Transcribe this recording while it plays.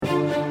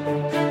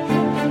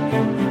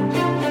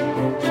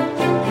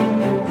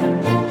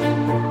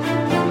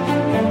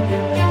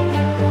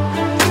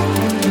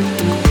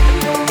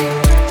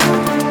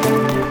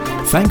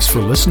Thanks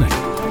for listening.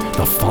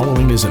 The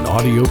following is an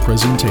audio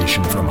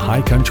presentation from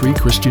High Country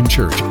Christian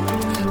Church.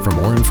 For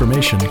more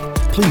information,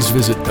 please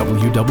visit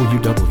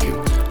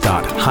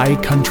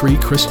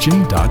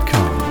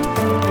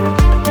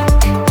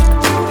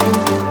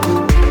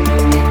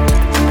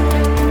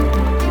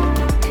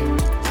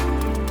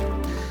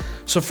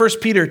So 1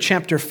 Peter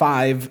chapter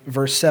 5,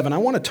 verse 7, I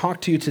want to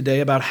talk to you today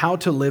about how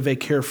to live a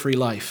carefree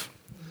life.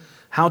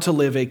 How to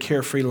live a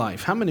carefree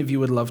life. How many of you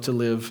would love to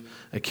live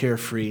a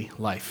carefree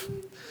life?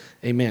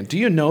 Amen. Do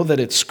you know that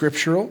it's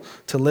scriptural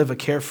to live a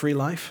carefree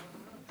life?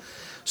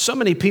 So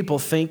many people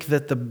think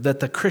that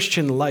the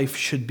Christian life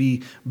should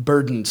be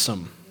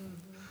burdensome.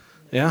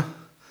 Yeah?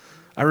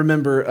 I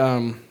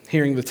remember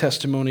hearing the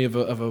testimony of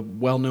a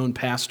well-known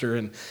pastor,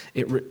 and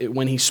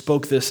when he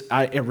spoke this,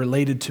 it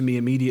related to me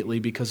immediately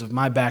because of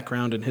my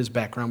background and his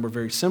background were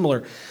very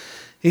similar.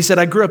 He said,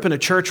 I grew up in a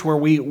church where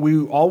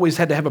we always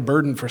had to have a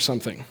burden for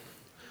something.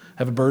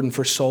 Have a burden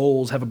for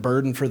souls, have a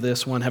burden for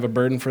this one, have a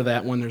burden for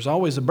that one. There's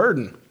always a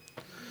burden.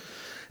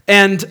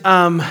 And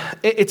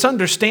it's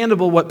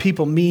understandable what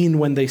people mean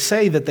when they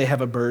say that they have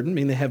a burden. I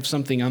mean, they have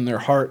something on their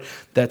heart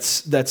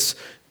that's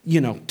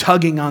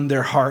tugging on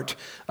their heart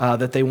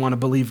that they want to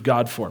believe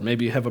God for.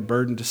 Maybe you have a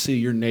burden to see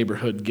your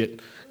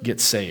neighborhood get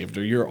saved,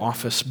 or your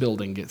office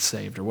building get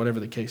saved, or whatever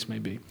the case may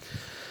be.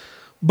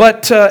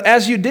 But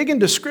as you dig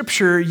into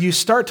Scripture, you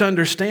start to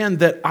understand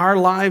that our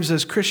lives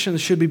as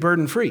Christians should be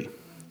burden-free.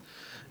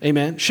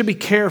 Amen. Should be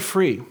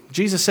carefree.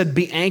 Jesus said,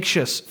 be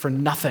anxious for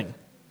nothing.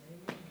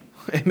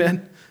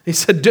 Amen. He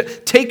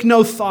said, take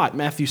no thought,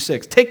 Matthew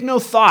 6. Take no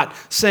thought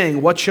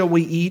saying, what shall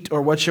we eat,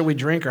 or what shall we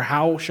drink, or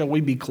how shall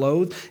we be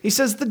clothed? He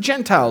says the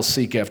Gentiles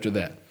seek after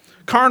that.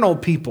 Carnal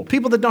people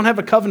that don't have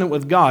a covenant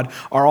with God,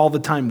 are all the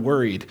time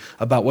worried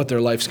about what their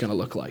life's going to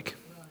look like.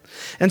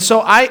 And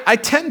so I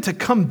tend to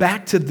come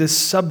back to this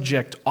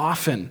subject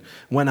often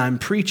when I'm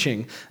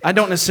preaching. I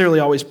don't necessarily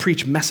always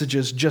preach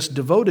messages just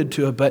devoted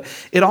to it, but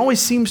it always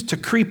seems to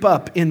creep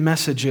up in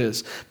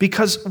messages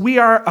because we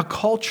are a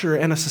culture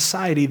and a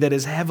society that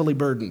is heavily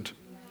burdened.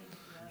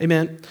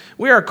 Amen.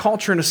 We are a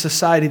culture and a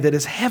society that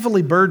is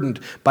heavily burdened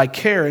by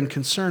care and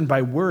concern,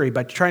 by worry,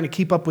 by trying to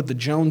keep up with the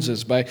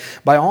Joneses, by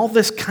all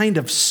this kind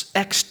of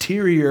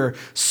exterior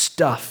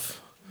stuff.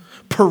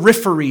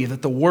 Periphery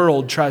that the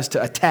world tries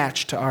to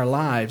attach to our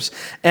lives.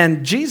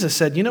 And Jesus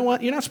said, you know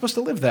what? You're not supposed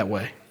to live that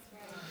way.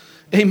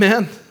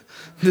 Amen.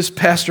 This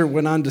pastor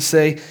went on to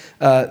say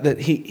that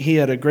he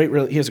has a great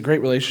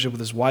relationship with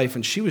his wife,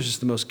 and she was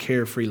just the most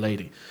carefree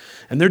lady.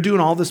 And they're doing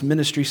all this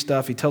ministry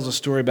stuff. He tells a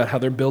story about how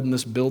they're building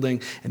this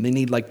building, and they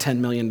need like $10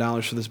 million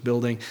for this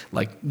building,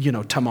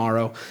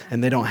 tomorrow,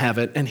 and they don't have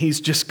it. And he's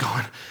just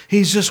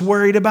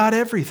worried about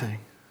everything.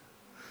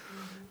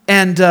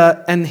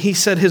 And he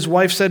said, his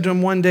wife said to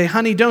him one day,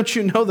 honey, don't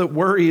you know that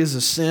worry is a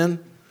sin?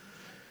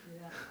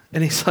 Yeah.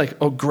 And he's like,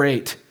 oh,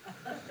 great.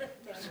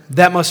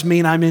 That must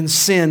mean I'm in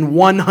sin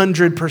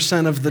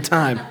 100% of the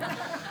time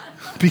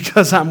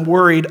because I'm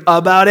worried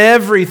about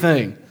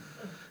everything.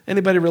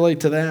 Anybody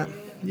relate to that?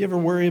 You ever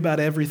worry about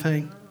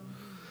everything?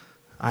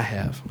 I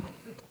have.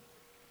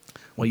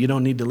 Well, you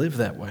don't need to live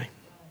that way.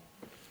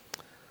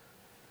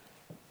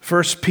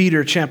 1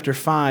 Peter chapter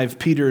 5,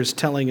 Peter is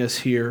telling us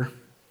here,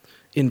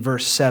 in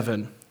verse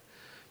 7,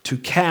 to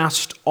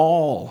cast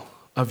all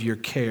of your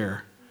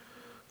care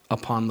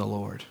upon the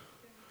Lord,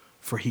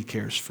 for He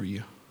cares for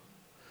you.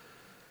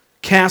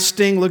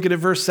 Casting, look at it,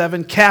 verse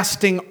 7,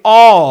 casting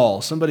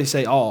all, somebody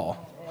say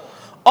all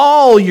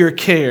your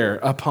care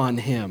upon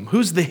Him.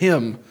 Who's the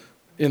Him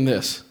in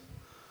this?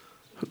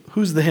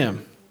 Who's the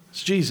Him?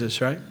 It's Jesus,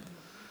 right?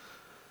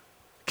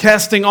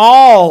 Casting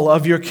all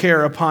of your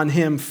care upon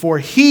Him, for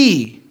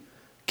He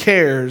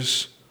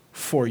cares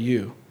for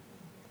you.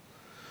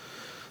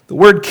 The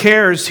word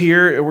cares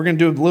here, we're going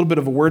to do a little bit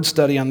of a word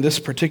study on this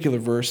particular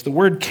verse. The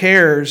word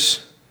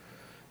cares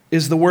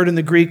is the word in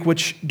the Greek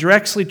which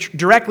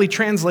directly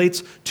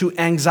translates to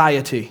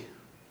anxiety.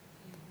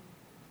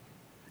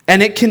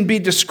 And it can be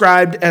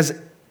described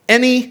as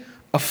any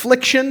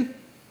affliction,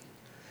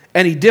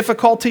 any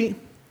difficulty,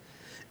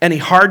 any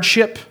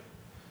hardship,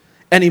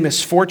 any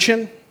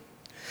misfortune,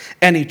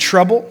 any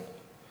trouble,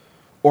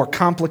 or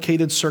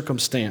complicated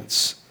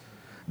circumstance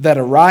that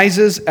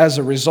arises as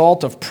a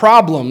result of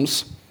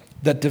problems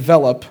that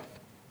develop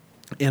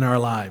in our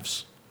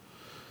lives.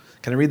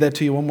 Can I read that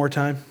to you one more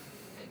time?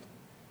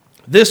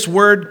 This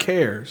word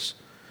cares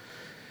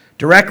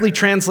directly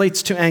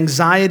translates to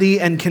anxiety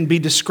and can be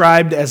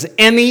described as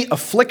any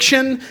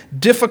affliction,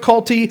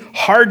 difficulty,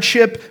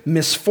 hardship,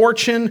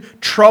 misfortune,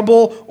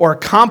 trouble, or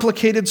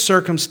complicated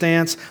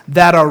circumstance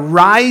that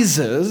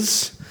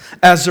arises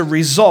as a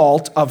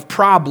result of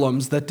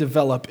problems that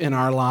develop in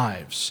our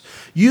lives.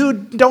 You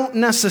don't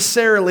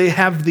necessarily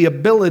have the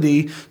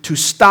ability to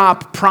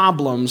stop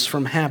problems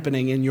from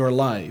happening in your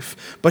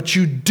life, but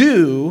you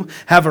do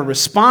have a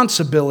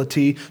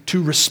responsibility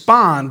to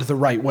respond the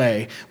right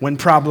way when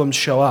problems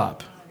show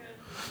up.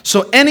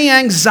 So any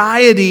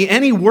anxiety,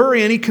 any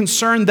worry, any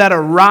concern that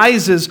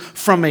arises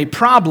from a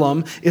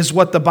problem is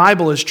what the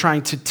Bible is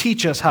trying to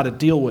teach us how to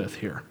deal with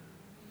here,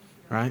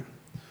 right?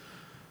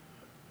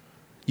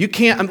 You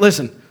can't,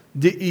 listen,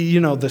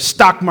 the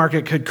stock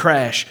market could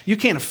crash. You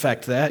can't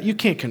affect that. You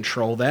can't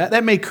control that.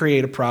 That may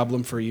create a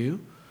problem for you.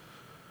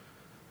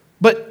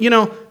 But,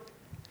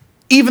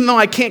 even though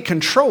I can't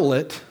control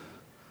it,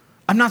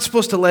 I'm not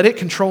supposed to let it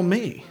control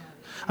me.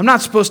 I'm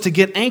not supposed to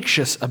get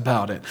anxious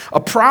about it. A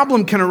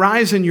problem can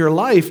arise in your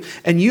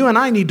life, and you and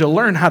I need to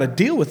learn how to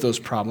deal with those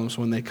problems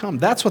when they come.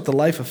 That's what the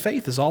life of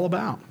faith is all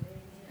about.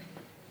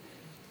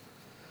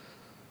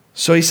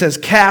 So he says,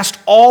 cast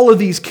all of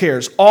these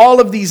cares, all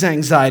of these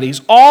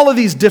anxieties, all of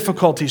these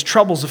difficulties,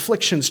 troubles,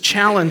 afflictions,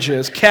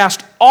 challenges,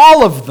 cast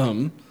all of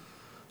them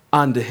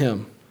onto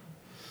him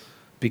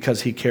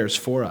because he cares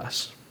for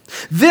us.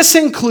 This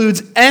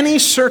includes any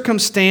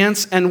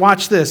circumstance, and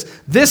watch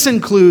this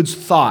includes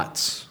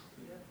thoughts.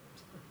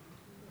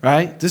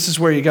 Right? This is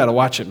where you got to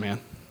watch it,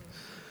 man.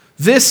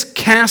 This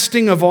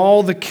casting of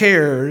all the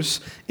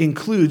cares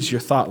includes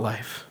your thought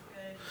life.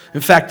 In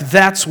fact,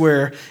 that's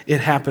where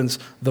it happens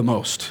the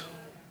most.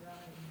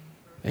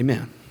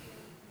 Amen.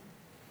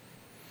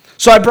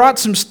 So I brought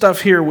some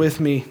stuff here with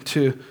me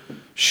to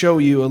show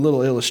you a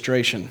little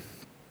illustration.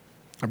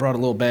 I brought a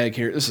little bag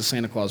here. This is a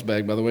Santa Claus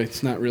bag, by the way.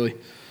 It's not really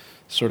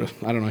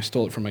I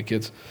stole it from my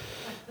kids.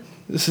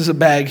 This is a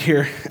bag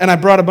here. And I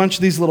brought a bunch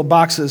of these little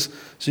boxes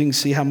so you can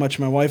see how much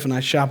my wife and I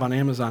shop on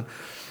Amazon.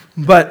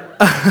 But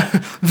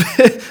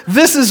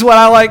this is what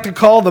I like to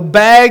call the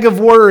bag of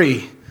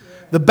worry,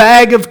 the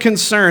bag of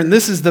concern.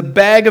 This is the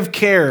bag of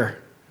care.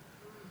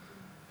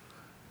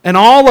 And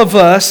all of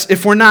us,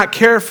 if we're not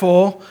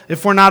careful,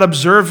 if we're not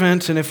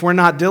observant, and if we're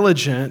not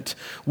diligent,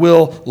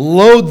 will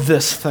load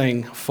this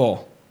thing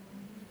full.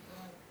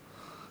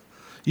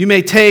 You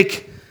may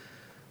take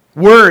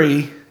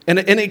worry,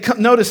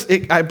 notice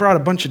I brought a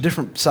bunch of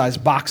different size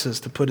boxes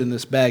to put in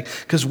this bag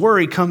because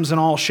worry comes in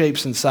all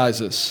shapes and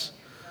sizes.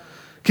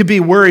 It could be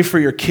worry for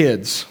your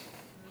kids.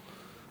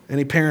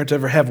 Any parent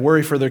ever have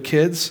worry for their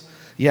kids?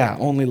 Yeah,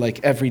 only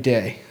like every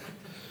day,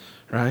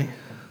 right?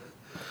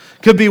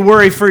 Could be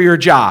worry for your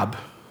job.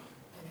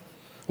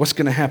 What's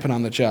going to happen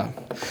on the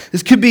job?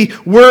 This could be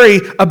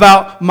worry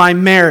about my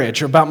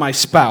marriage or about my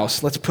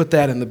spouse. Let's put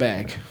that in the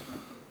bag.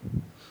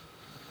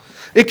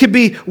 It could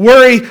be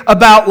worry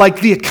about like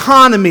the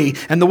economy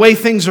and the way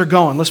things are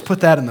going. Let's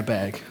put that in the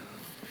bag.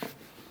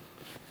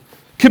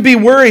 Could be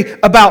worry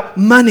about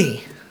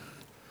money.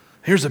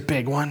 Here's a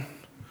big one.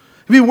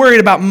 Could be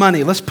worried about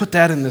money. Let's put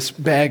that in this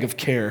bag of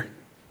care.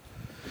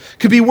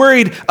 Could be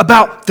worried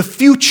about the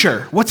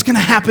future. What's going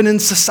to happen in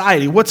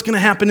society? What's going to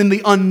happen in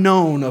the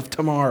unknown of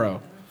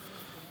tomorrow?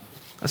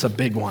 That's a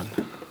big one.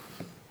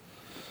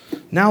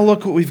 Now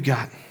look what we've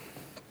got.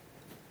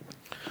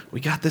 We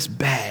got this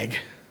bag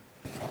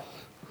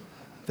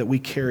that we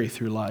carry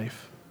through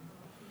life.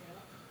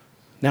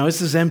 Now,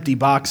 this is empty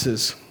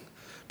boxes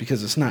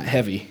because it's not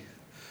heavy.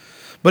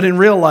 But in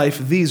real life,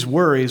 these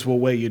worries will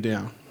weigh you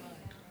down.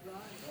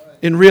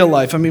 In real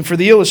life, for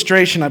the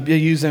illustration, I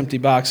use empty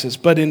boxes.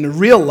 But in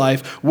real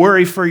life,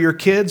 worry for your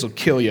kids will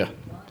kill you.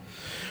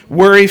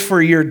 Worry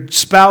for your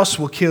spouse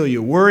will kill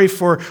you. Worry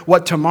for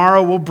what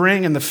tomorrow will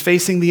bring and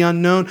facing the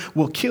unknown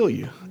will kill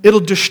you.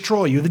 It'll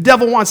destroy you. The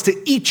devil wants to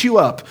eat you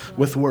up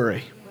with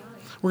worry.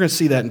 We're going to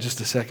see that in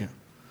just a second.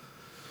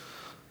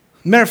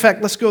 Matter of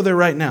fact, let's go there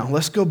right now.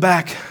 Let's go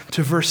back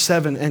to verse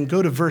 7 and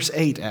go to verse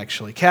 8,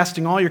 actually.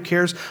 Casting all your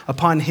cares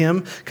upon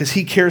him because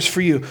he cares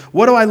for you.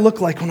 What do I look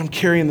like when I'm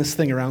carrying this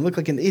thing around? I look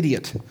like an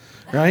idiot,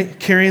 right?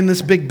 Carrying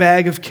this big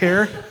bag of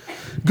care.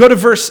 Go to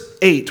verse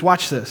 8.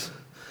 Watch this.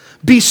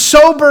 Be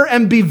sober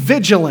and be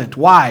vigilant.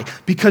 Why?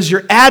 Because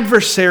your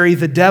adversary,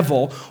 the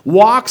devil,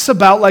 walks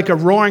about like a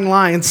roaring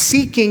lion,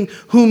 seeking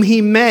whom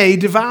he may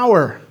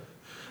devour.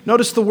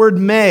 Notice the word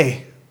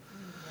may.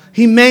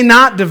 He may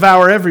not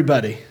devour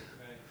everybody.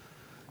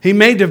 He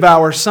may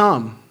devour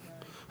some.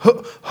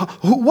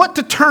 What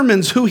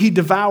determines who he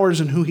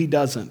devours and who he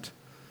doesn't?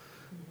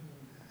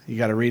 You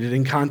got to read it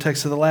in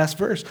context of the last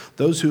verse.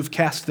 Those who've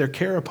cast their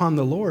care upon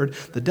the Lord,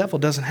 the devil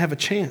doesn't have a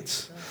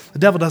chance. The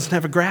devil doesn't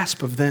have a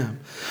grasp of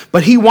them.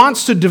 But he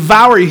wants to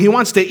devour you. He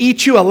wants to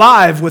eat you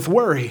alive with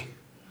worry.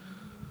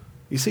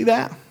 You see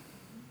that?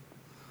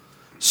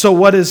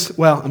 So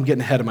I'm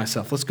getting ahead of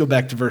myself. Let's go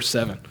back to verse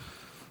 7.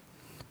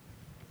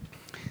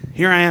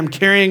 Here I am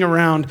carrying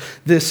around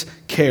this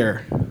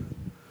care.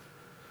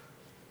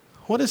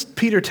 What does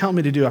Peter tell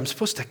me to do? I'm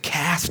supposed to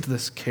cast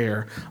this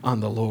care on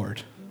the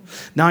Lord.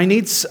 Now I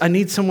need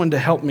someone to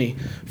help me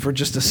for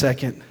just a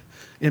second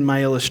in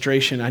my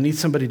illustration. I need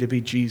somebody to be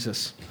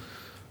Jesus.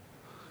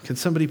 Can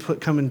somebody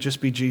come and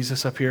just be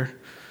Jesus up here?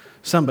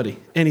 Somebody,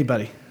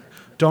 anybody.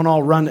 Don't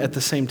all run at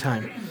the same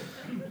time.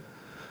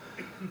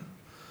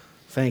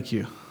 Thank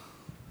you.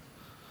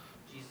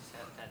 Jesus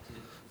had a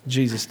tattoo.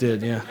 Jesus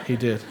did, yeah, he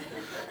did.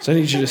 So I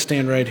need you to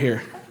stand right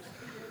here.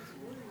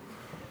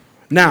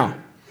 Now,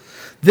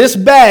 this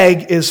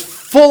bag is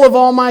full of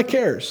all my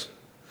cares.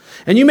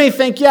 And you may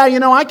think,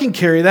 I can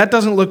carry that.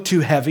 Doesn't look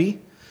too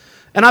heavy.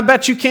 And I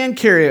bet you can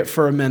carry it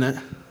for a minute.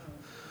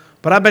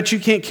 But I bet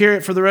you can't carry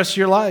it for the rest of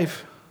your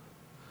life.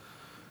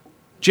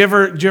 Did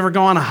you ever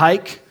go on a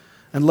hike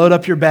and load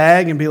up your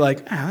bag and be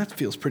like, that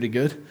feels pretty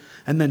good?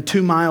 And then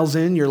 2 miles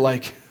in, you're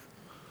like,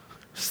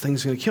 this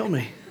thing's going to kill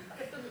me.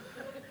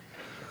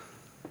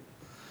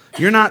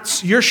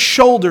 Your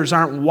shoulders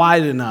aren't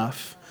wide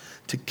enough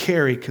to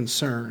carry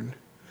concern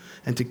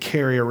and to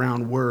carry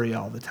around worry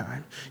all the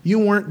time. You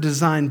weren't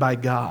designed by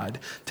God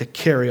to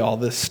carry all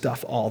this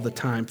stuff all the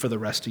time for the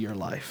rest of your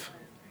life.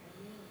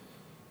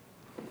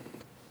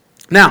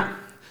 Now,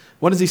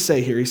 what does he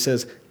say here? He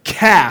says,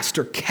 cast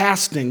or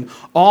casting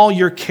all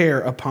your care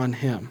upon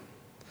him.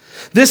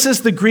 This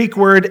is the Greek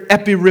word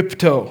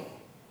epiripto,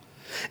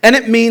 and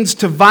it means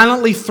to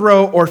violently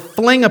throw or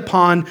fling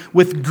upon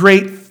with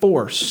great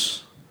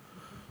force.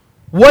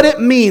 What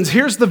it means,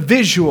 here's the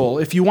visual.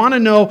 If you want to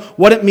know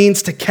what it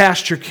means to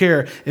cast your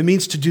care, it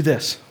means to do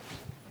this.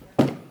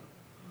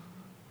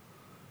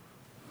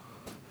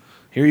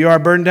 Here you are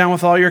burdened down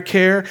with all your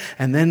care,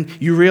 and then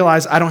you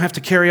realize, I don't have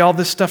to carry all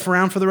this stuff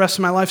around for the rest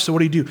of my life, so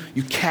what do?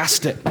 You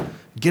cast it.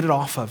 Get it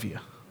off of you.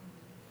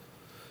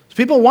 So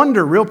people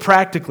wonder real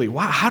practically,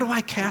 wow, how do I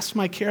cast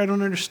my care? I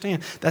don't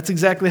understand. That's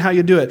exactly how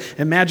you do it.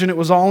 Imagine it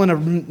was all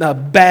in a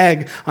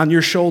bag on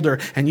your shoulder,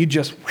 and you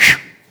just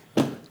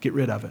get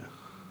rid of it.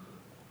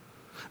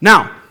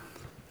 Now,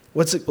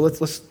 let's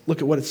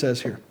look at what it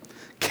says here.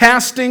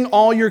 Casting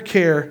all your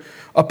care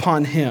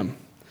upon him.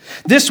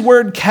 This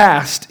word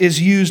cast is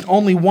used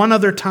only one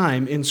other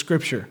time in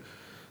Scripture.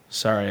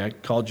 Sorry, I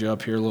called you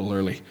up here a little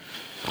early.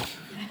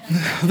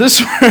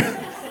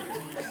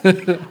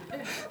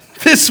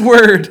 This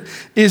word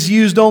is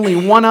used only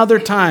one other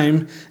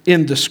time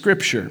in the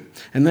Scripture,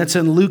 and that's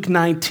in Luke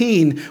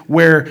 19,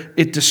 where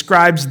it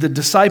describes the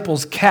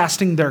disciples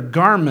casting their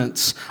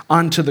garments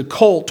onto the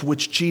colt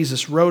which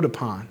Jesus rode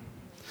upon.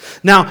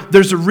 Now,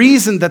 there's a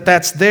reason that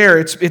that's there.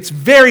 It's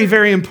very,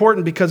 very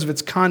important because of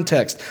its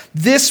context.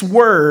 This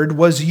word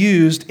was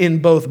used in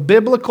both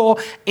biblical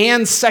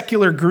and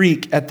secular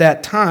Greek at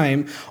that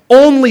time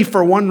only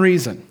for one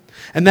reason,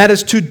 and that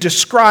is to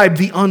describe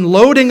the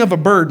unloading of a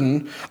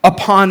burden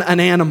upon an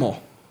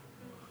animal.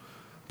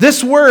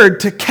 This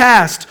word, to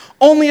cast,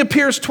 only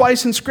appears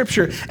twice in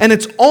Scripture, and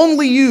it's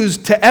only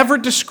used to ever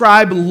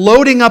describe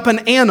loading up an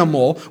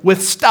animal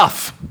with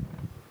stuff.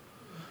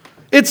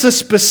 It's a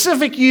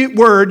specific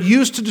word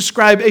used to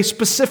describe a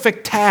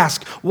specific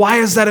task. Why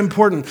is that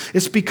important?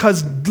 It's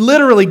because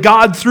literally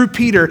God, through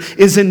Peter,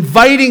 is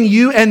inviting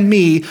you and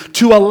me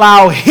to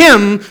allow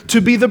him to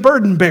be the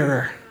burden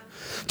bearer,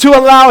 to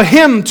allow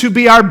him to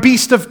be our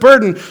beast of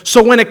burden.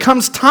 So when it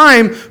comes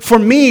time for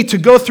me to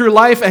go through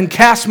life and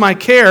cast my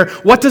care,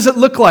 what does it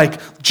look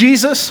like?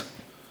 Jesus,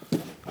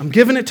 I'm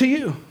giving it to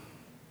you.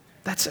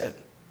 That's it.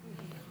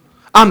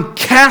 I'm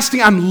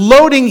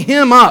loading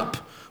him up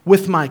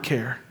with my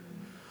care.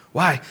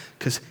 Why?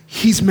 Because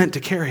he's meant to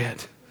carry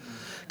it.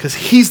 Because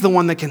he's the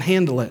one that can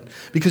handle it.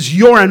 Because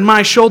your and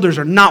my shoulders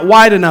are not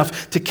wide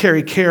enough to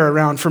carry care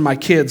around for my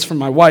kids, for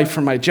my wife,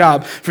 for my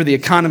job, for the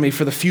economy,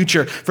 for the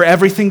future, for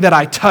everything that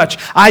I touch.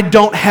 I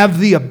don't have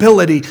the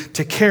ability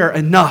to care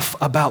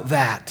enough about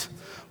that.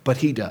 But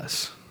he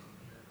does.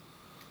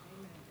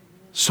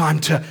 So I'm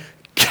to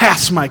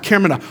cast my care.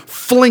 I'm going to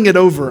fling it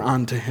over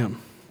onto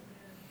him.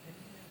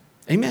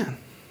 Amen.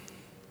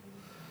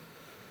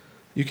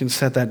 You can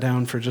set that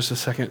down for just a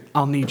second.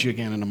 I'll need you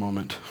again in a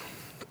moment.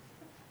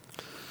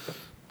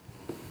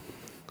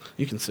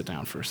 You can sit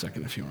down for a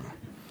second if you want.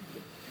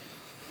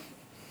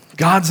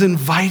 God's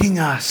inviting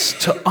us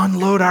to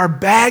unload our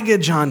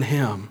baggage on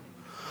him.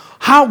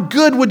 How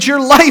good would your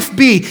life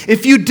be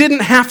if you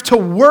didn't have to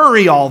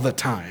worry all the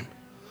time?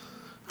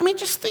 I mean,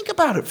 just think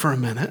about it for a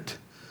minute.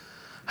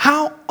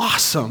 How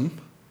awesome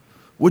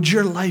would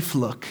your life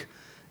look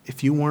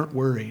if you weren't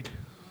worried?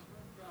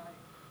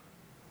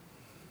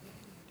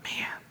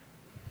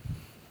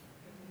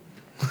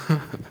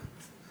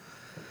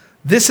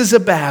 This is a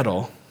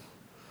battle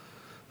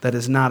that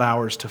is not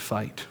ours to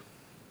fight.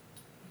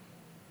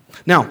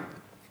 Now,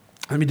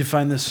 let me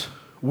define this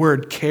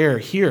word care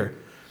here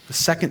the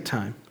second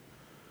time.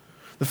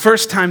 The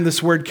first time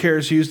this word care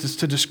is used is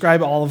to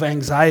describe all of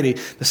anxiety.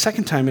 The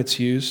second time it's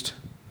used,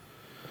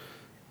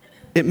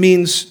 it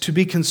means to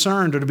be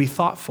concerned or to be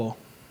thoughtful,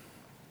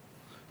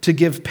 to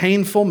give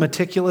painful,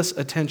 meticulous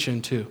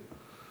attention to.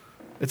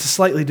 It's a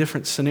slightly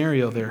different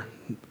scenario there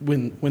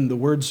when the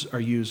words are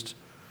used.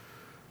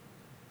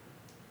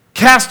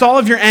 Cast all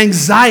of your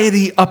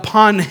anxiety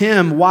upon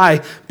him.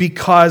 Why?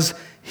 Because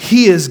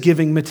he is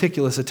giving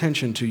meticulous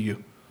attention to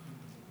you.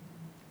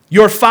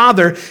 Your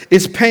Father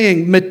is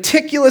paying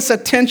meticulous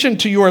attention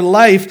to your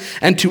life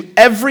and to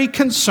every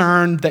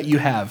concern that you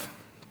have.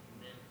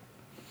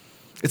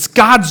 It's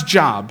God's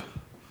job.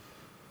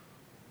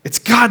 It's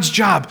God's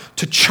job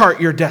to chart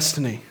your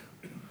destiny.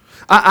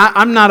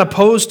 I'm not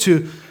opposed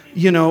to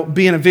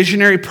being a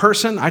visionary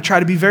person. I try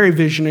to be very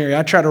visionary.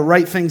 I try to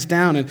write things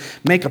down and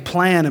make a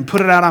plan and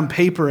put it out on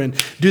paper and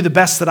do the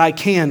best that I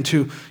can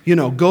to,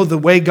 go the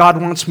way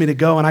God wants me to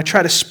go. And I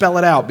try to spell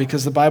it out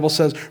because the Bible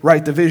says,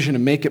 write the vision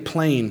and make it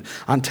plain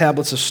on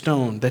tablets of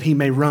stone that he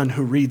may run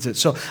who reads it.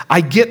 So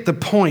I get the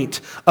point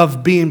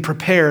of being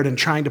prepared and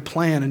trying to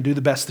plan and do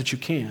the best that you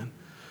can.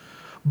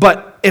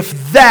 But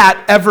if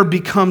that ever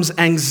becomes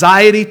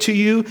anxiety to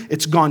you,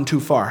 it's gone too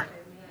far.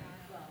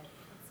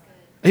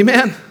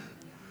 Amen?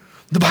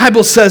 The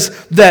Bible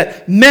says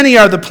that many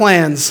are the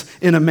plans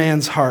in a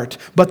man's heart,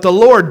 but the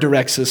Lord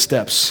directs his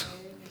steps.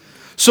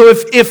 So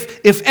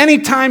if any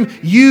time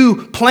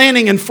you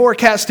planning and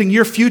forecasting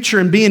your future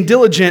and being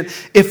diligent,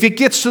 if it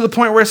gets to the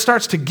point where it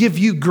starts to give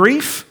you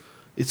grief,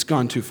 it's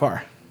gone too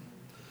far.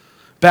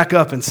 Back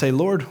up and say,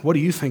 Lord, what do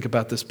you think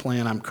about this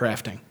plan I'm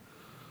crafting?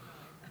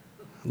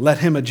 Let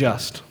him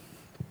adjust.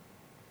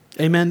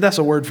 Amen. That's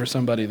a word for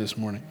somebody this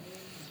morning.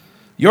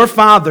 Your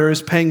Father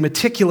is paying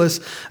meticulous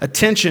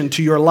attention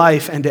to your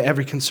life and to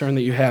every concern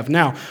that you have.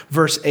 Now,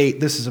 verse 8,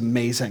 this is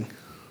amazing.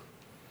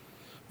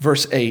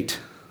 Verse 8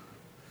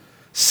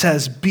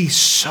 says, be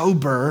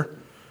sober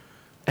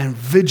and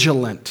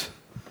vigilant.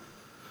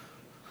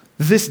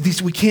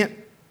 We can't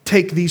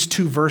take these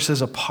two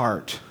verses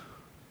apart.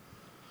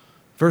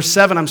 Verse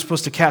 7, I'm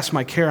supposed to cast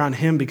my care on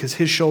him because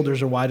his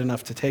shoulders are wide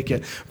enough to take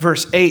it.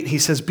 Verse 8, he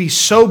says, be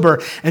sober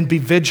and be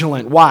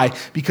vigilant. Why?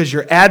 Because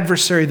your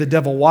adversary, the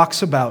devil,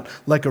 walks about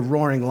like a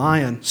roaring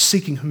lion,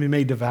 seeking whom he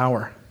may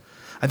devour.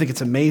 I think it's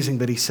amazing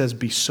that he says,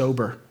 be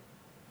sober.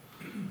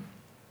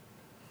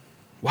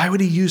 Why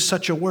would he use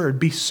such a word?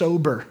 Be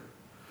sober.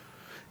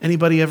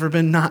 Anybody ever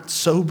been not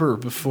sober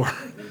before?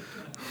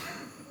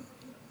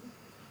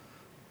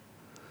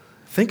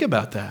 Think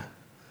about that.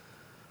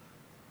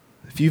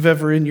 If you've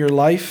ever in your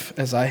life,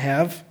 as I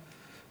have,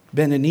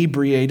 been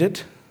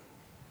inebriated,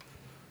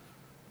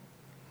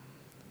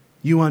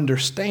 you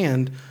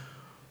understand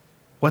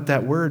what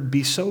that word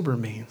be sober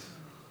means.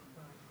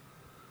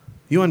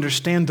 You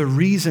understand the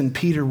reason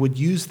Peter would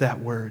use that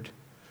word.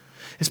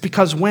 It's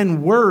because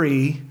when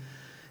worry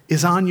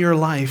is on your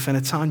life and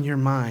it's on your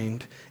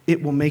mind,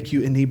 it will make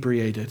you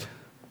inebriated.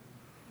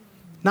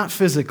 Not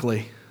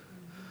physically,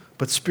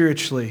 but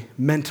spiritually,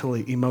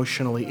 mentally,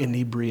 emotionally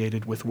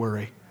inebriated with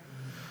worry.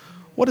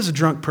 What does a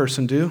drunk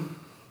person do?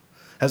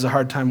 Has a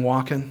hard time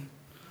walking,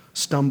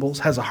 stumbles,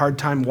 has a hard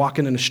time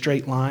walking in a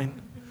straight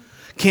line,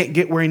 can't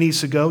get where he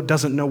needs to go,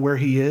 doesn't know where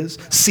he is,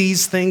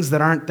 sees things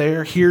that aren't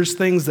there, hears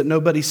things that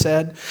nobody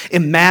said,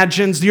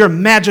 imagines. Your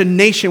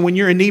imagination when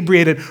you're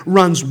inebriated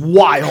runs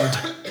wild.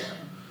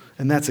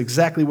 And that's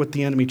exactly what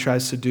the enemy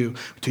tries to do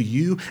to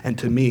you and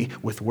to me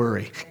with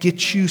worry.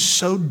 Get you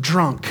so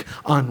drunk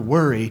on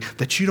worry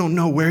that you don't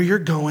know where you're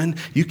going.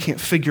 You can't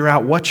figure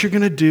out what you're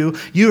going to do.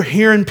 You're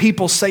hearing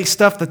people say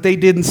stuff that they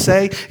didn't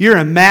say. You're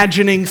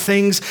imagining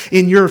things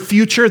in your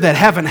future that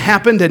haven't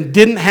happened and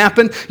didn't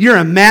happen. You're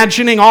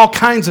imagining all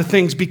kinds of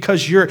things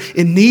because you're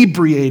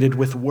inebriated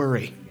with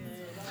worry.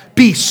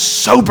 Be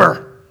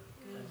sober.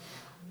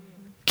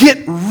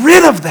 Get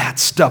rid of that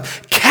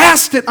stuff.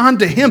 Cast it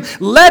onto him.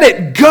 Let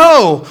it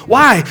go.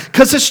 Why?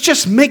 Because it's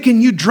just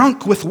making you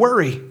drunk with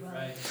worry.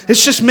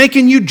 It's just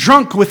making you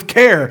drunk with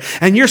care.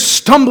 And you're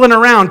stumbling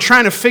around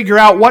trying to figure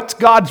out what's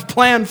God's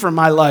plan for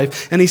my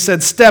life. And he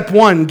said, step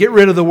one, get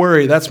rid of the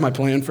worry. That's my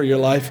plan for your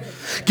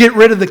life. Get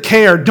rid of the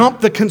care. Dump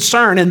the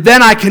concern. And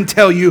then I can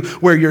tell you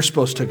where you're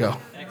supposed to go.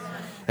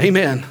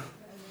 Amen.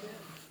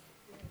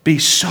 Be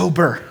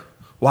sober.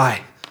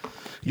 Why?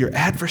 Your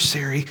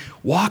adversary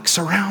walks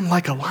around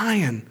like a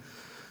lion,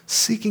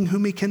 seeking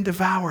whom he can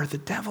devour. The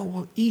devil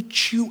will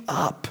eat you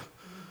up.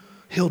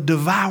 He'll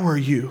devour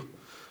you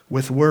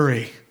with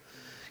worry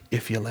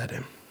if you let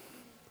him.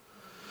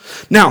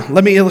 Now,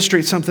 let me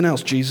illustrate something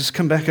else. Jesus,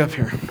 come back up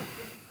here.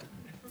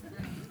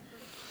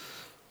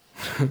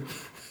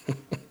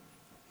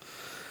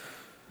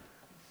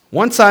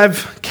 Once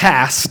I've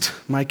cast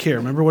my care,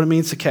 remember what it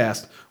means to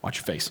cast? Watch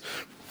your face.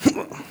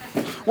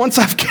 Once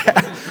I've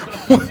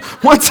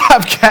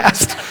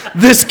cast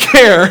this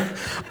care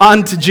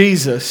onto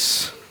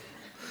Jesus,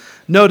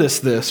 notice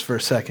this for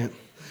a second.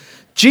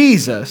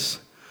 Jesus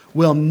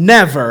will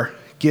never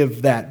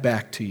give that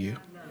back to you.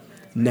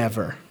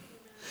 Never.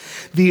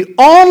 The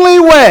only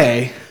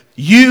way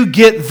you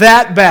get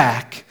that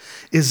back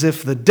is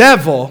if the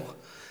devil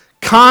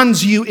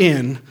cons you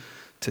in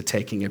to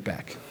taking it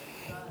back.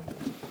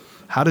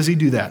 How does he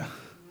do that?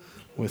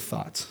 With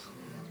thoughts.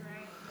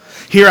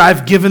 Here,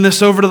 I've given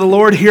this over to the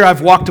Lord. Here,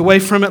 I've walked away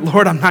from it.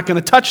 Lord, I'm not going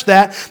to touch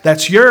that.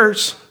 That's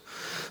yours.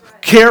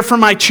 Care for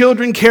my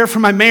children, care for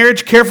my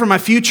marriage, care for my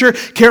future,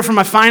 care for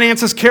my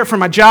finances, care for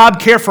my job,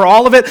 care for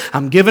all of it.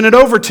 I'm giving it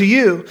over to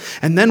you.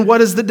 And then what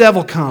does the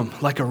devil come?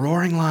 Like a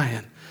roaring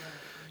lion.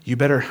 You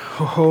better,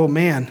 oh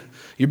man,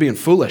 you're being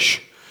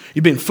foolish.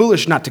 You're being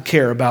foolish not to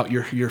care about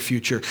your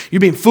future.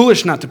 You're being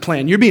foolish not to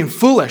plan. You're being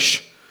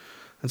foolish.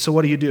 And so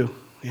what do?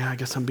 Yeah, I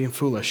guess I'm being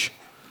foolish.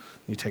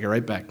 You take it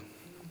right back.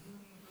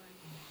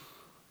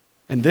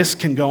 And this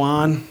can go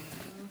on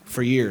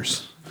for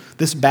years.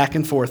 This back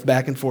and forth,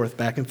 back and forth,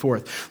 back and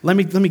forth. Let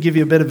me give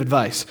you a bit of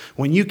advice.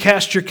 When you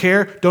cast your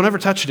care, don't ever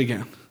touch it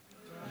again.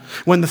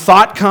 When the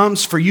thought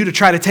comes for you to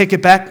try to take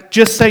it back,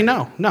 just say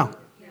no. Do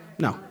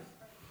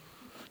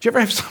you ever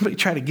have somebody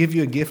try to give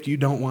you a gift you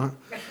don't want?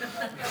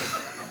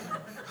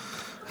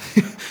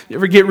 You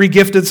ever get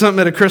regifted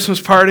something at a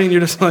Christmas party and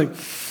you're just like,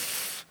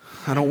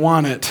 I don't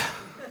want it.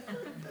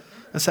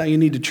 That's how you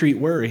need to treat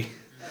worry.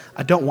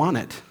 I don't want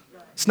it.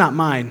 It's not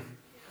mine.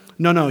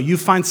 No, you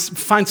find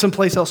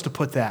someplace else to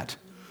put that.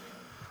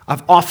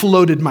 I've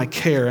offloaded my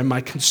care and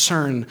my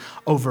concern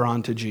over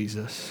onto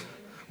Jesus.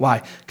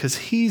 Why? Because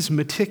he's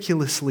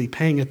meticulously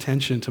paying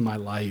attention to my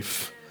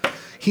life.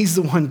 He's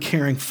the one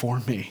caring for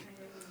me.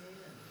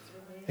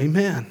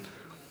 Amen.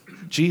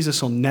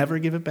 Jesus will never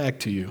give it back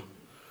to you.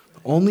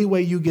 The only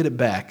way you get it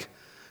back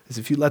is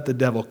if you let the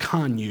devil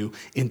con you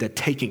into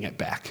taking it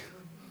back.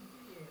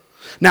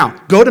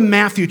 Now, go to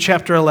Matthew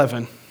chapter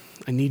 11.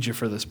 I need you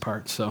for this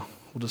part, so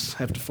we'll just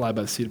have to fly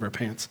by the seat of our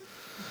pants.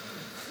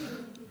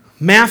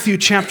 Matthew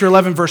chapter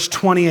 11, verse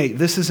 28.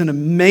 This is an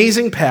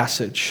amazing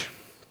passage.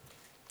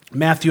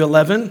 Matthew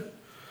 11,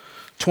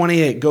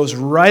 28 goes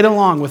right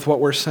along with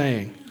what we're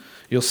saying.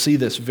 You'll see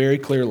this very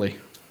clearly.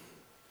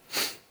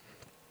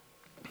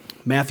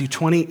 Matthew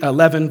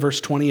 11,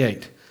 verse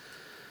 28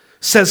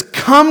 says,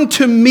 "Come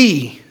to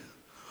me,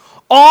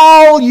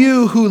 all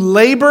you who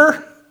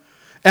labor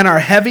and are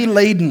heavy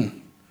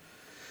laden,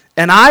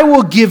 and I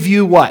will give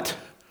you" what?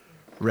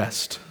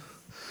 Rest.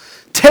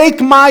 "Take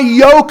my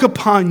yoke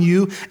upon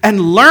you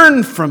and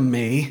learn from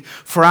me,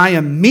 for I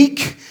am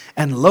meek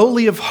and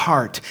lowly of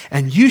heart,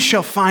 and you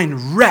shall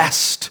find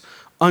rest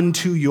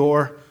unto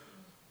your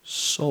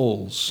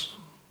souls."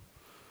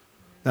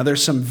 Now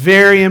there's some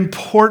very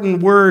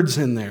important words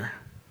in there.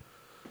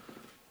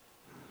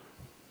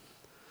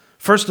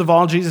 First of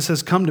all, Jesus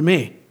says, "Come to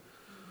me."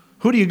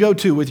 Who do you go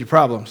to with your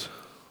problems?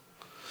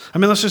 I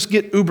mean, let's just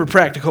get uber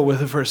practical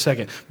with it for a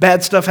second.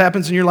 Bad stuff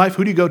happens in your life,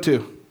 who do you go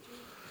to?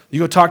 You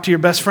go talk to your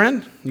best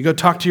friend? You go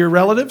talk to your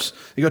relatives?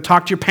 You go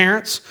talk to your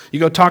parents? You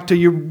go talk to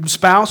your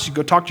spouse? You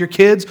go talk to your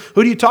kids?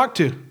 Who do you talk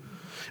to?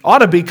 Ought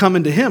to be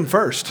coming to him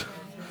first.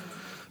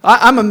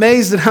 I'm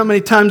amazed at how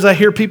many times I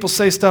hear people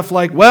say stuff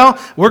like, "Well,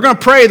 we're going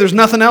to pray. There's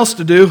nothing else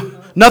to do.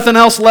 Nothing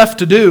else left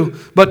to do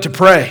but to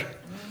pray."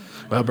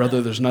 Well,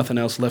 brother, there's nothing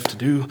else left to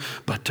do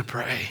but to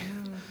pray.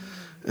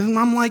 And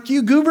I'm like,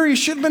 you goober, you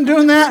should have been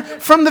doing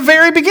that from the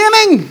very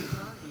beginning.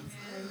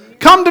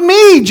 Come to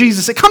me,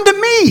 Jesus said. Come to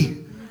me.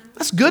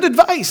 That's good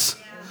advice.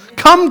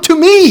 Come to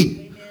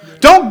me.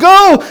 Don't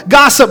go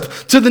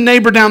gossip to the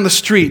neighbor down the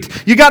street.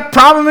 You got a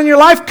problem in your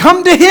life?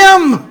 Come to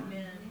him.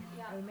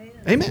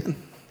 Amen.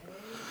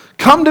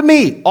 Come to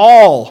me,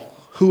 all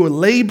who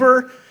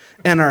labor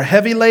and are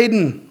heavy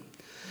laden,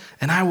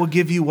 and I will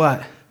give you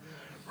what?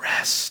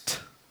 Rest.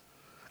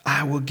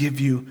 I will give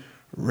you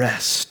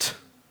rest.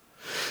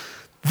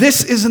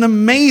 This is an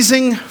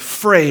amazing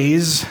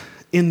phrase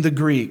in the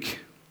Greek.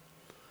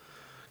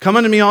 "Come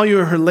unto me, all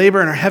you who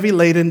labor and are heavy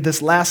laden,"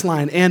 this last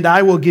line, "and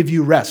I will give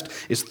you rest,"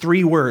 is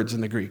 3 words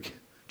in the Greek.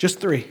 Just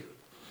 3.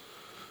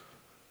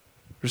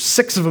 There's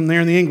 6 of them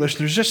there in the English.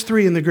 There's just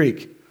 3 in the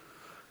Greek.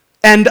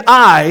 "And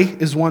I"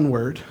 is 1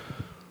 word.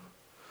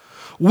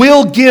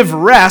 "Will give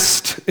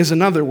rest" is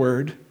another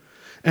word.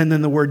 And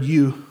then the word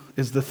 "you"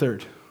 is the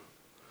 3rd.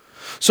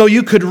 So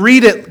you could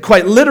read it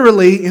quite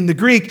literally in the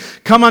Greek,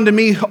 "Come unto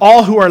me,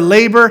 all who are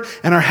labor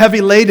and are heavy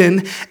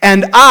laden,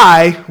 and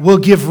I will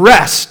give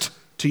rest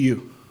to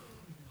you."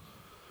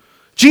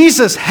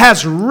 Jesus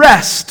has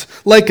rest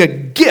like a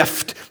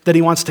gift that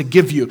he wants to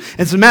give you.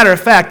 As a matter of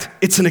fact,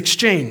 it's an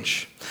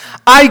exchange.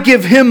 I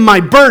give him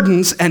my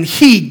burdens, and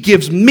he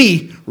gives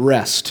me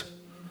rest.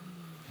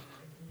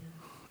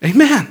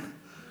 Amen.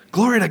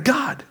 Glory to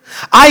God.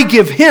 I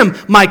give him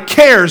my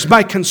cares,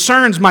 my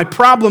concerns, my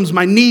problems,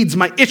 my needs,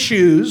 my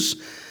issues,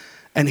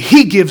 and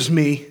he gives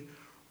me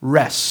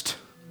rest.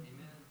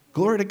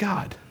 Glory to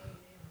God.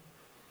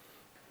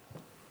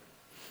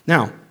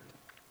 Now,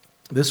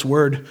 this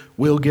word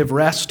 "will give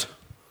rest"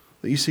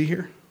 that you see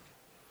here,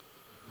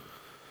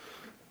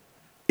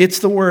 it's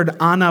the word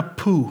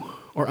anapou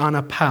or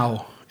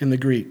anapau in the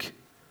Greek.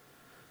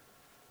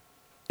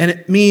 And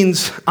it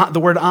means, the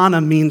word "ana"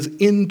 means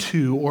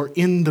into or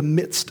in the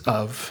midst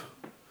of.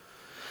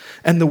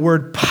 And the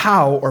word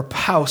 "pau" or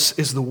 "paus"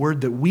 is the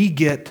word that we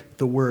get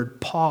the word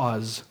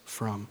pause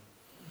from.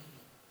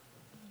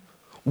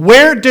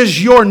 Where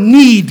does your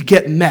need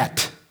get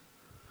met?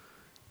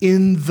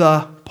 In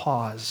the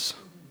pause.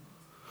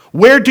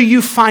 Where do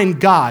you find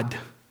God?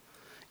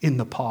 In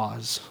the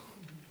pause.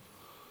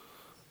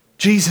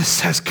 Jesus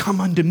says,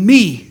 "Come unto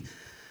me,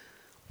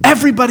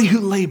 everybody who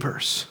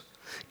labors.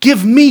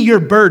 Give me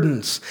your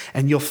burdens,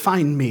 and you'll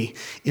find me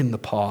in the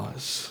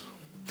pause.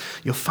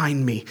 You'll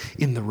find me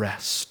in the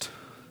rest.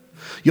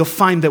 You'll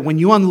find that when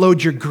you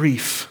unload your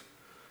grief,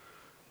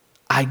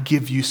 I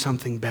give you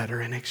something better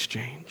in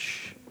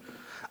exchange.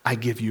 I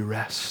give you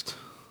rest.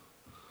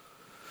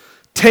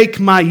 Take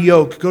my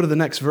yoke." Go to the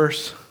next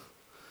verse.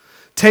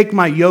 "Take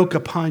my yoke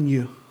upon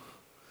you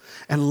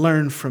and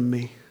learn from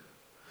me,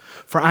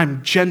 for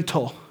I'm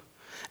gentle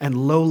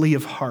and lowly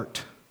of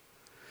heart,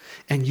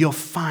 and you'll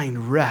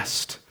find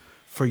rest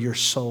for your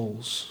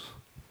souls."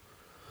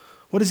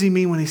 What does he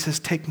mean when he says,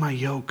 "Take my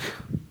yoke"?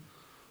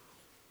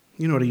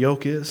 You know what a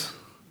yoke is?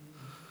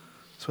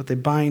 It's what they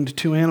bind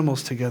 2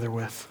 animals together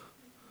with.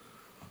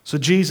 So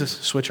Jesus,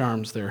 switch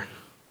arms there.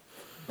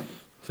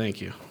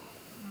 Thank you.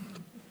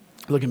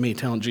 Look at me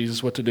telling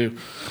Jesus what to do.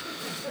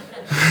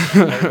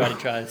 Everybody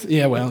tries.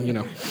 Yeah, well,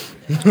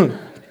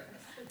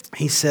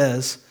 He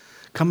says,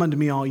 come unto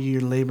me, all ye who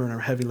labor and are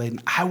heavy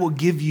laden. I will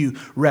give you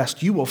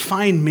rest. You will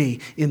find me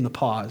in the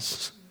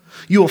pause.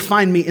 You will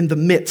find me in the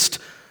midst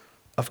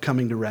of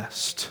coming to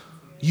rest.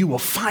 You will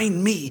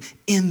find me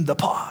in the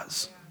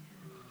pause.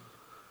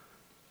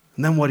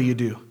 And then what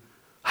do?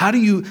 How do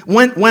you,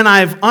 when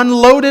I've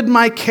unloaded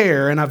my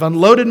care and I've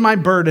unloaded my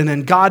burden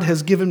and God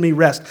has given me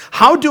rest,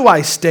 how do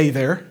I stay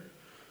there?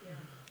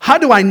 How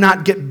do I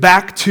not get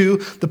back to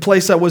the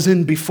place I was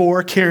in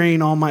before,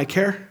 carrying all my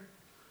care?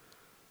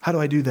 How do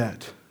I do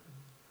that?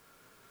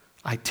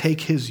 I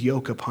take his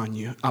yoke upon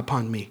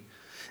me,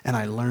 and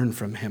I learn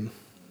from him.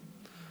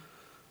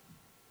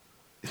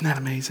 Isn't that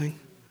amazing?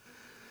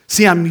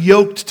 See, I'm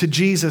yoked to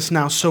Jesus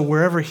now, so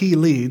wherever he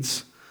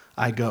leads,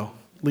 I go.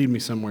 Lead me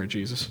somewhere,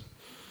 Jesus.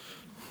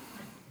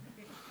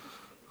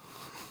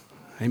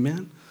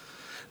 Amen?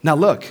 Now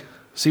look,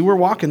 see, we're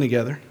walking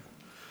together.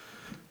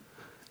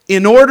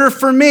 In order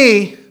for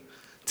me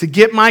to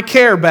get my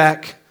care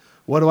back,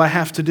 what do I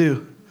have to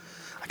do?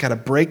 I got to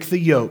break the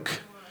yoke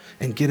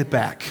and get it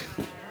back.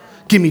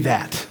 Give me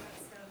that.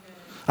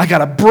 I got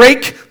to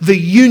break the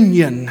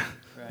union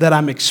that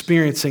I'm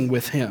experiencing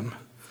with him.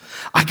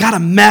 I got to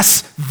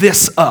mess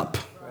this up.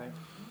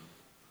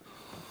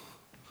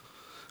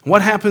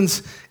 What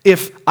happens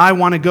if I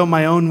want to go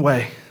my own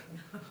way?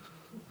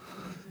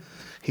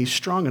 He's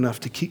strong enough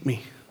to keep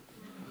me.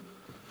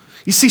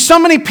 You see, so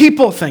many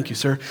people, thank you,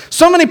 sir,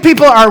 so many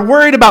people are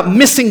worried about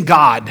missing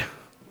God.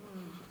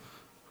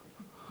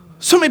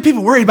 So many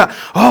people worried about,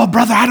 oh,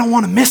 brother, I don't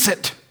want to miss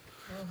it.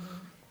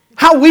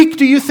 How weak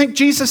do you think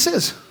Jesus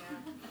is?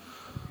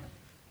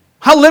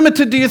 How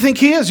limited do you think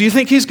he is? You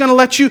think he's going to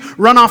let you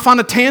run off on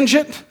a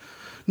tangent?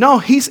 No,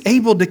 he's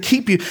able to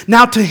keep you.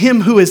 Now to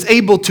him who is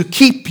able to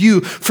keep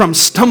you from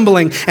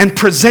stumbling and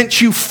present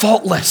you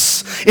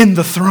faultless in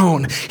the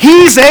throne.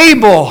 He's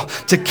able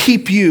to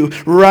keep you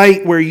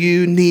right where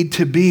you need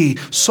to be,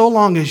 so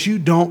long as you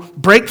don't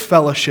break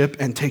fellowship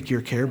and take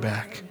your care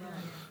back.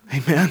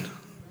 Amen.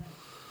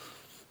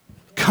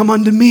 Come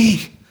unto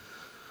me,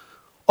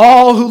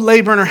 all who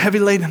labor and are heavy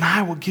laden, and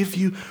I will give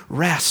you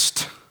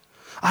rest.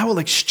 I will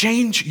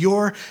exchange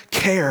your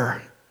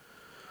care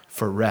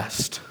for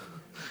rest.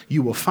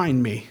 You will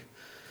find me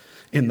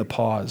in the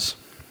pause.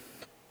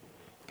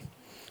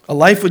 A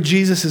life with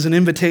Jesus is an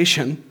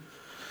invitation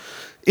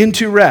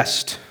into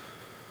rest.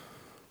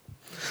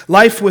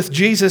 Life with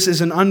Jesus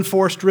is an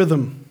unforced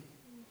rhythm.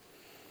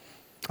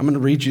 I'm going to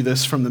read you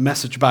this from the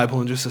Message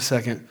Bible in just a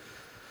second.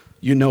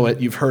 You know it,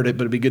 you've heard it,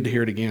 but it'd be good to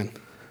hear it again.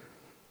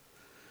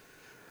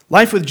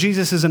 Life with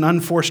Jesus is an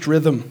unforced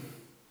rhythm.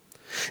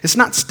 It's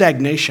not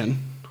stagnation.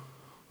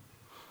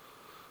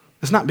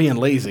 It's not being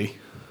lazy.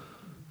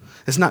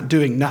 It's not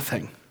doing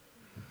nothing.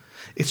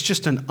 It's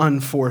just an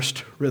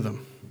unforced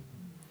rhythm.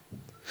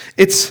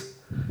 It's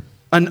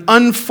an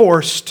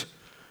unforced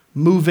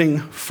moving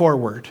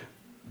forward.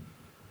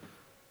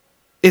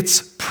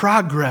 It's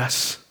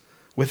progress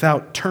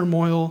without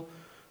turmoil,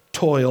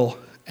 toil,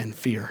 and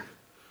fear.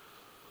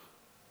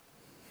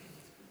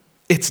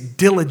 It's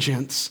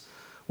diligence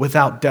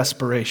without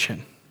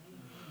desperation.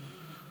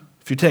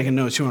 If you're taking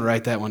notes, you want to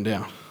write that one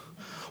down.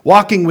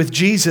 Walking with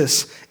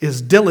Jesus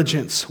is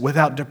diligence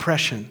without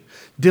depression,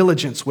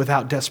 diligence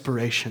without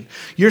desperation.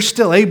 You're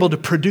still able to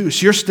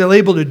produce. You're still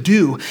able to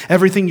do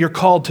everything you're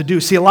called to do.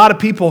 See, a lot of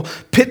people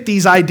pit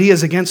these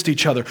ideas against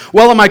each other.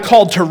 Well, am I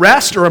called to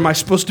rest, or am I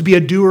supposed to be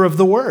a doer of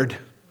the word?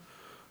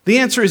 The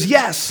answer is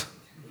yes.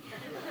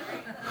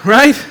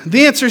 Right?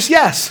 The answer is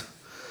yes.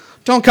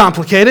 Don't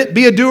complicate it.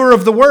 Be a doer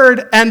of the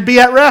word and be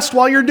at rest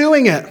while you're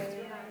doing it.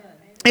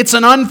 It's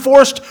an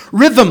unforced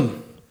rhythm.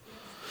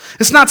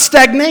 It's not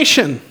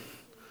stagnation.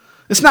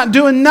 It's not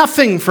doing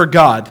nothing for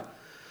God.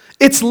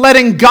 It's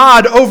letting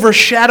God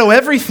overshadow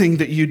everything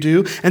that you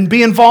do and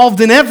be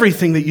involved in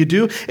everything that you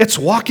do. It's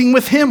walking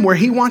with him where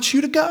he wants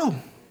you to go.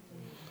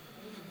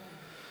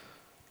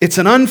 It's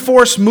an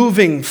unforced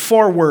moving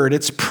forward.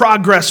 It's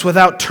progress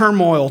without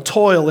turmoil,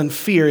 toil, and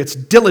fear. It's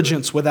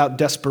diligence without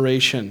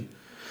desperation.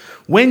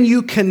 When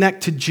you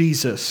connect to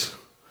Jesus,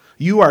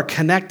 you are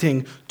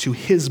connecting to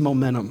his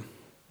momentum.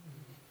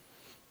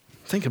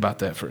 Think about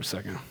that for a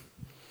second.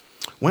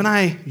 When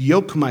I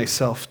yoke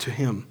myself to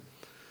him,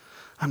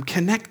 I'm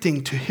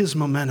connecting to his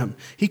momentum.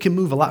 He can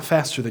move a lot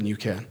faster than you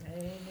can.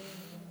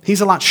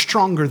 He's a lot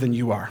stronger than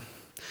you are.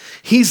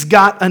 He's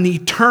got an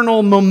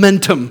eternal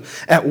momentum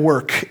at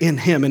work in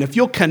him. And if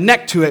you'll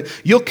connect to it,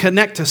 you'll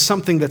connect to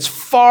something that's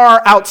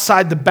far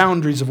outside the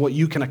boundaries of what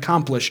you can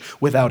accomplish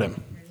without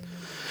him.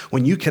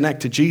 When you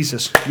connect to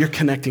Jesus, you're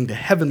connecting to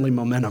heavenly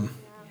momentum.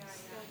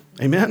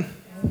 Amen?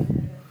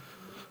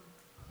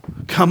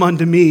 Come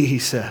unto me, he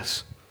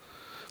says.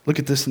 Look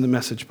at this in the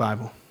Message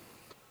Bible.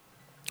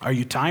 Are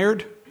you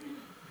tired?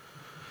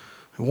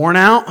 Worn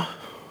out?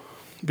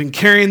 Been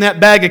carrying that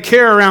bag of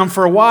care around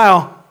for a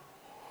while.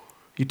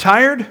 You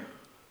tired?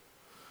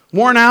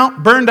 Worn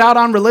out? Burned out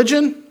on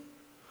religion?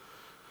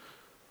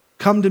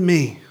 Come to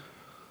me.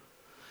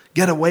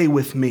 Get away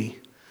with me,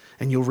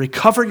 and you'll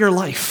recover your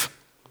life.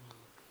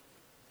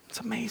 It's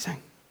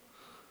amazing.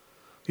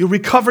 You'll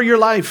recover your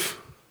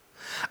life.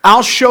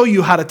 I'll show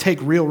you how to take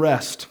real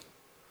rest.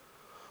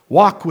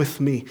 Walk with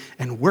me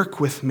and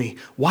work with me.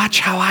 Watch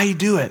how I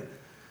do it.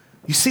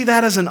 You see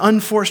that as an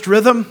unforced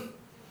rhythm?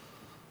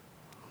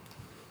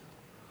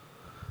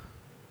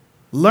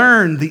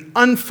 Learn the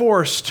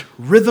unforced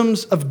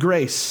rhythms of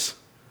grace.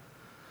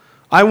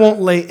 I won't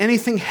lay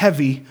anything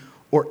heavy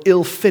or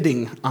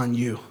ill-fitting on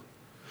you.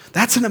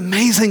 That's an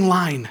amazing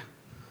line.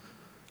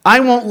 I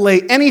won't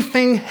lay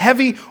anything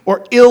heavy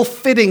or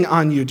ill-fitting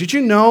on you. Did you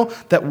know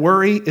that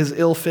worry is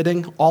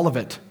ill-fitting? All of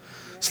it.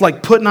 It's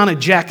like putting on a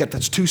jacket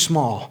that's too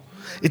small.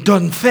 It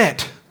doesn't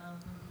fit.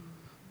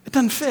 It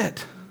doesn't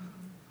fit.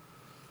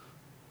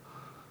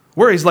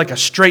 Worry is like a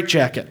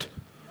straitjacket.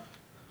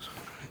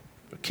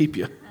 It'll keep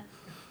you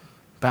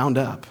bound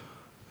up.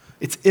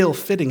 It's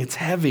ill-fitting. It's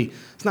heavy.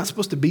 It's not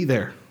supposed to be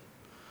there.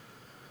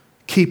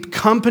 Keep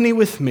company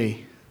with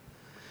me,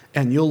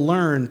 and you'll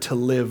learn to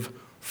live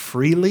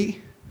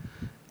freely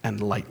and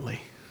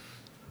lightly.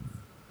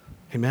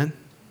 Amen?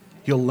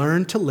 You'll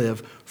learn to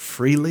live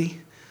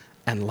freely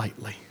and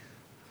lightly.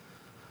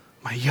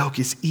 My yoke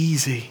is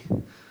easy.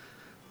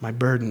 My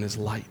burden is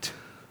light.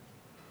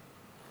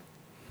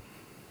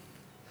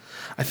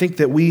 I think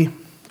that we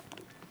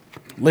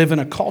live in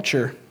a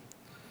culture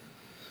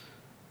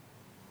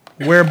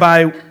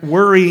whereby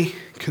worry,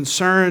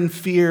 concern,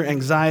 fear,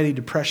 anxiety,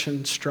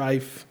 depression,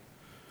 strife,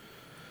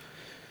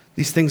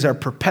 these things are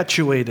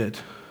perpetuated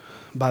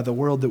by the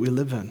world that we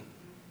live in.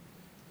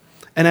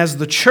 And as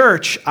the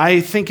church,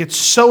 I think it's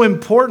so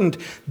important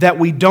that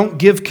we don't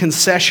give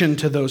concession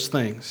to those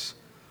things.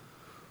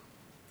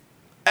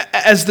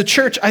 As the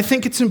church, I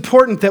think it's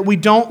important that we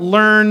don't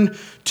learn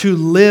to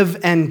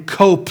live and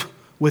cope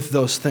with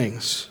those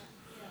things.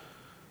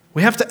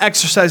 We have to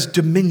exercise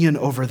dominion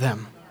over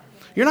them.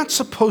 You're not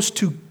supposed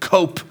to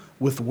cope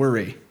with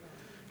worry.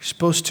 You're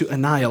supposed to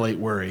annihilate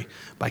worry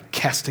by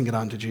casting it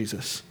onto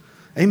Jesus.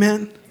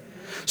 Amen?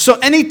 So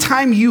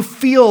anytime you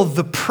feel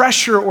the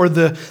pressure or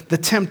the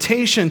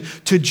temptation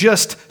to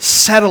just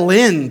settle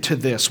into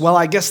this, well,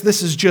 I guess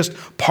this is just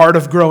part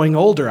of growing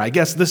older. I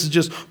guess this is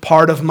just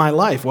part of my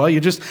life. Well,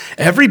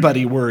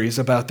 everybody worries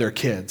about their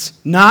kids.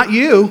 Not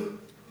you.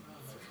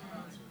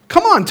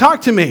 Come on,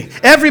 talk to me.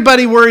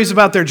 Everybody worries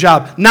about their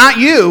job. Not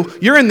you.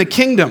 You're in the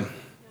kingdom.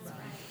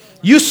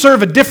 You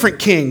serve a different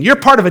king. You're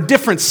part of a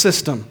different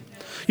system.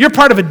 You're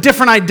part of a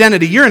different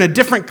identity. You're in a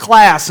different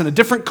class and a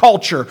different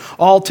culture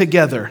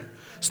altogether.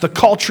 It's the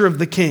culture of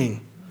the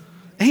king.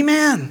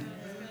 Amen.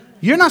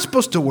 You're not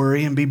supposed to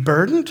worry and be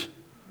burdened.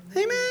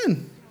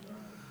 Amen.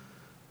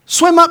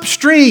 Swim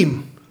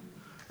upstream.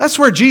 That's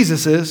where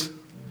Jesus is.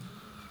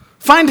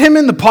 Find him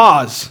in the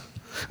pause.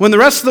 When the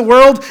rest of the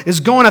world is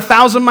going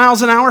 1,000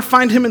 miles an hour,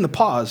 find him in the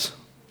pause.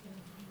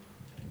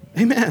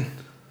 Amen.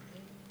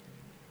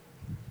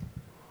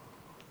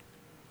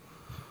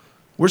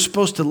 We're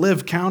supposed to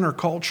live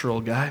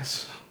countercultural,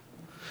 guys.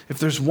 If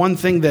there's one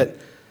thing that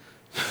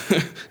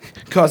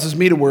causes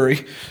me to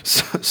worry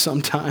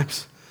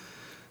sometimes,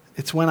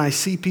 it's when I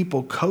see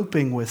people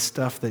coping with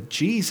stuff that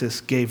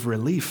Jesus gave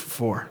relief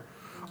for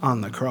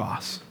on the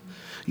cross.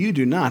 You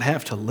do not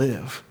have to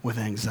live with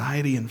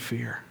anxiety and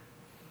fear.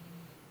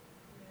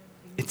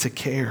 It's a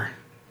care.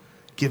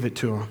 Give it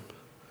to him.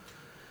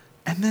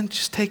 And then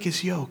just take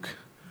his yoke.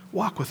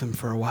 Walk with him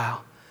for a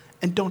while.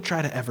 And don't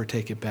try to ever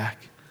take it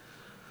back.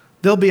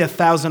 There'll be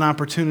 1,000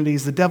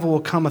 opportunities. The devil will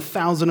come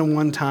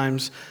 1,001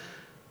 times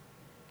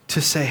to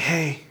say,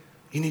 hey,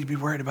 you need to be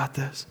worried about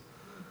this.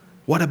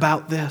 What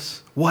about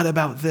this? What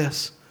about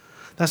this?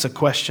 That's a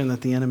question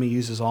that the enemy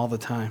uses all the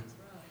time.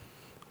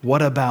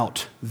 What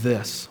about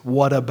this?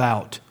 What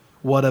about?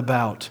 What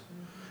about?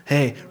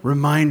 Hey,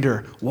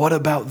 reminder, what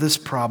about this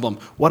problem?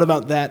 What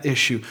about that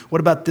issue? What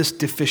about this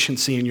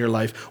deficiency in your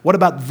life? What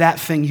about that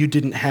thing you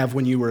didn't have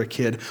when you were a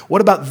kid?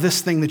 What about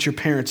this thing that your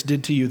parents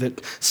did to you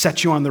that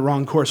set you on the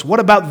wrong course? What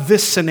about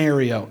this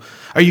scenario?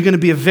 Are you going to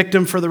be a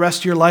victim for the rest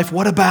of your life?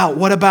 What about?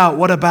 What about?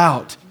 What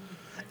about?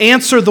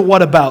 Answer the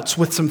what abouts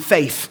with some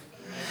faith.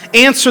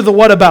 Answer the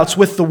what abouts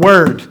with the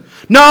word.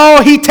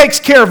 No, he takes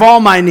care of all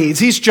my needs.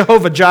 He's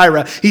Jehovah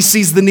Jireh. He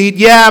sees the need.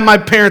 Yeah, my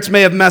parents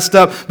may have messed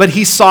up, but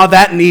he saw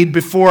that need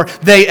before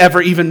they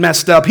ever even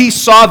messed up. He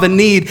saw the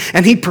need,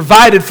 and he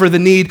provided for the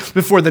need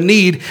before the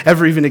need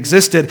ever even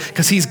existed,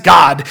 because he's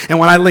God. And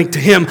when I link to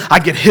him, I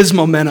get his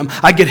momentum.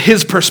 I get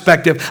his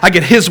perspective. I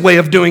get his way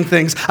of doing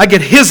things. I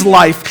get his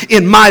life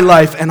in my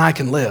life, and I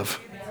can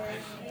live.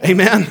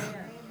 Amen?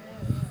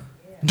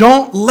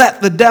 Don't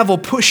let the devil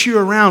push you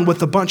around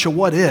with a bunch of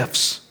what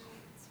ifs.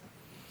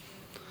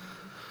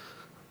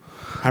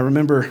 I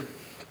remember,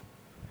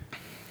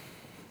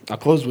 I'll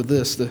close with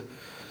this, the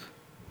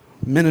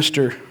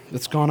minister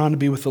that's gone on to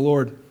be with the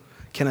Lord,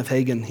 Kenneth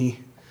Hagin, he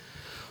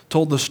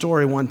told the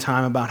story one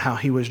time about how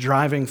he was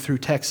driving through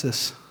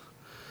Texas,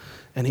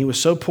 and he was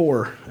so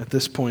poor at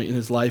this point in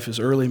his life, his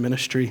early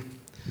ministry.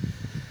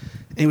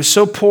 And he was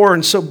so poor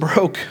and so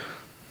broke,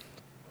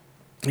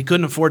 he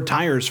couldn't afford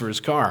tires for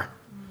his car.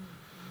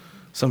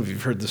 Some of you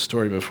have heard this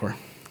story before.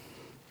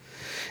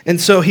 And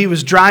so he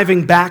was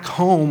driving back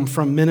home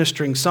from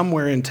ministering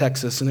somewhere in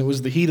Texas, and it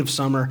was the heat of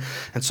summer,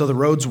 and so the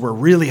roads were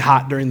really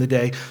hot during the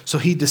day. So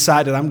he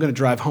decided, I'm going to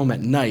drive home at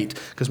night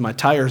because my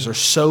tires are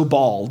so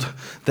bald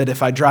that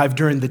if I drive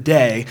during the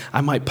day, I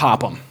might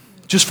pop them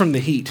just from the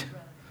heat.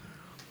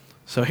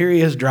 So here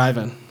he is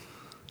driving,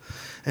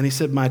 and he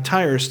said, my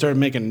tires started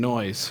making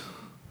noise.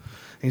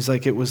 He's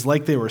like, it was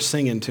like they were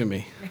singing to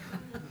me.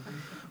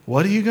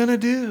 What are you going to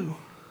do?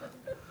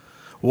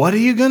 What are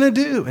you going to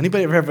do?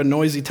 Anybody ever have a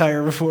noisy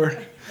tire before?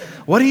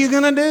 What are you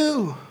going to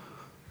do? And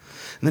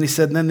then he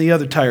said, and then the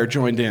other tire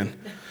joined in.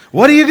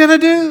 What are you going to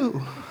do?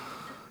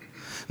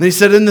 And then he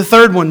said, and the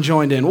third one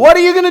joined in. What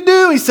are you going to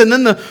do? He said, and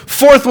then the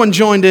fourth one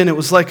joined in. It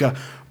was like a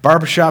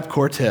barbershop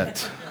quartet.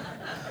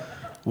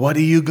 What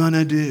are you going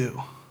to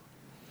do?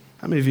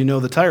 How many of you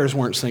know the tires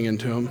weren't singing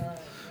to him?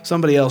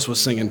 Somebody else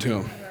was singing to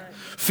him.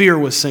 Fear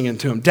was singing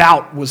to him.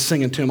 Doubt was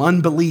singing to him.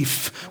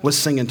 Unbelief was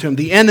singing to him.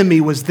 The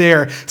enemy was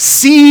there,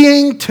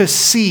 seeing to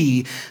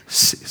see.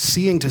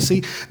 Seeing to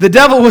see. The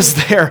devil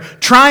was there,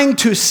 trying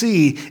to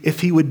see if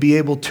he would be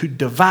able to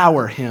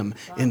devour him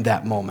in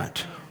that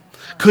moment.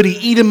 Could he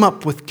eat him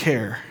up with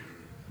care?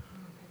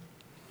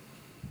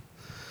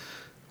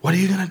 What are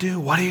you going to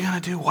do? What are you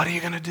going to do? What are you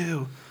going to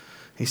do?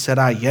 He said,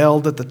 I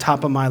yelled at the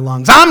top of my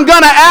lungs, I'm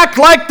going to act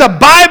like the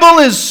Bible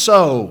is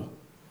so.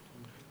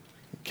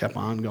 He kept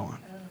on going.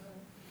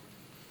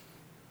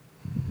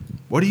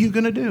 What are you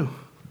going to do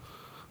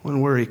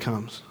when worry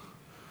comes?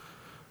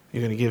 Are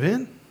you going to give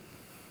in?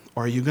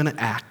 Or are you going to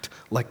act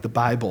like the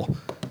Bible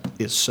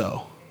is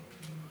so?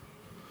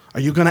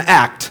 Are you going to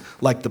act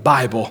like the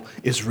Bible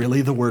is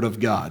really the Word of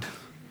God?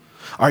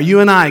 Are you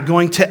and I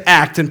going to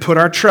act and put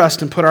our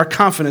trust and put our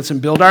confidence and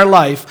build our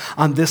life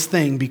on this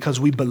thing because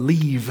we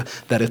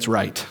believe that it's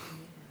right?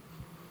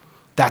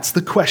 That's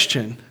the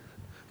question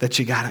that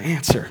you got to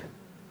answer.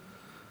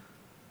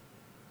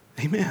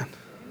 Amen.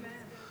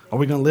 Are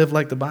we going to live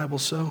like the Bible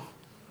so?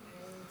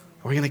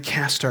 Are we going to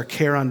cast our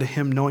care onto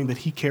Him knowing that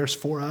He cares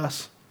for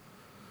us?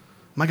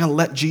 Am I going to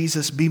let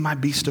Jesus be my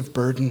beast of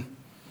burden?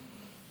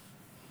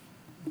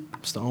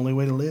 It's the only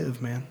way to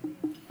live, man.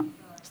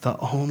 It's the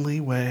only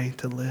way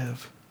to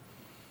live.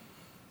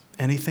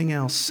 Anything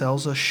else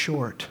sells us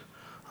short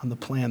on the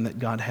plan that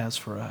God has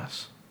for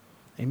us.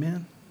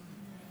 Amen?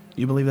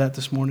 You believe that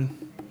this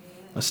morning?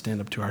 Let's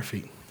stand up to our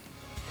feet.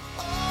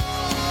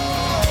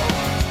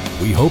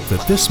 We hope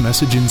that this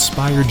message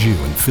inspired you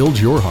and filled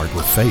your heart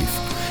with faith.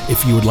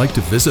 If you would like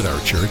to visit our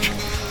church,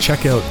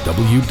 check out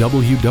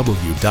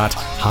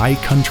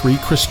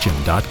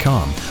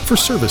www.highcountrychristian.com for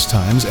service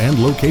times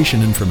and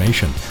location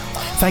information.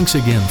 Thanks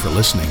again for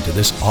listening to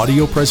this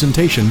audio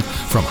presentation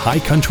from High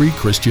Country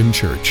Christian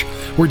Church,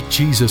 where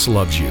Jesus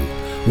loves you,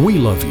 we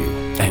love you,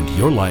 and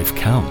your life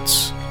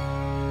counts.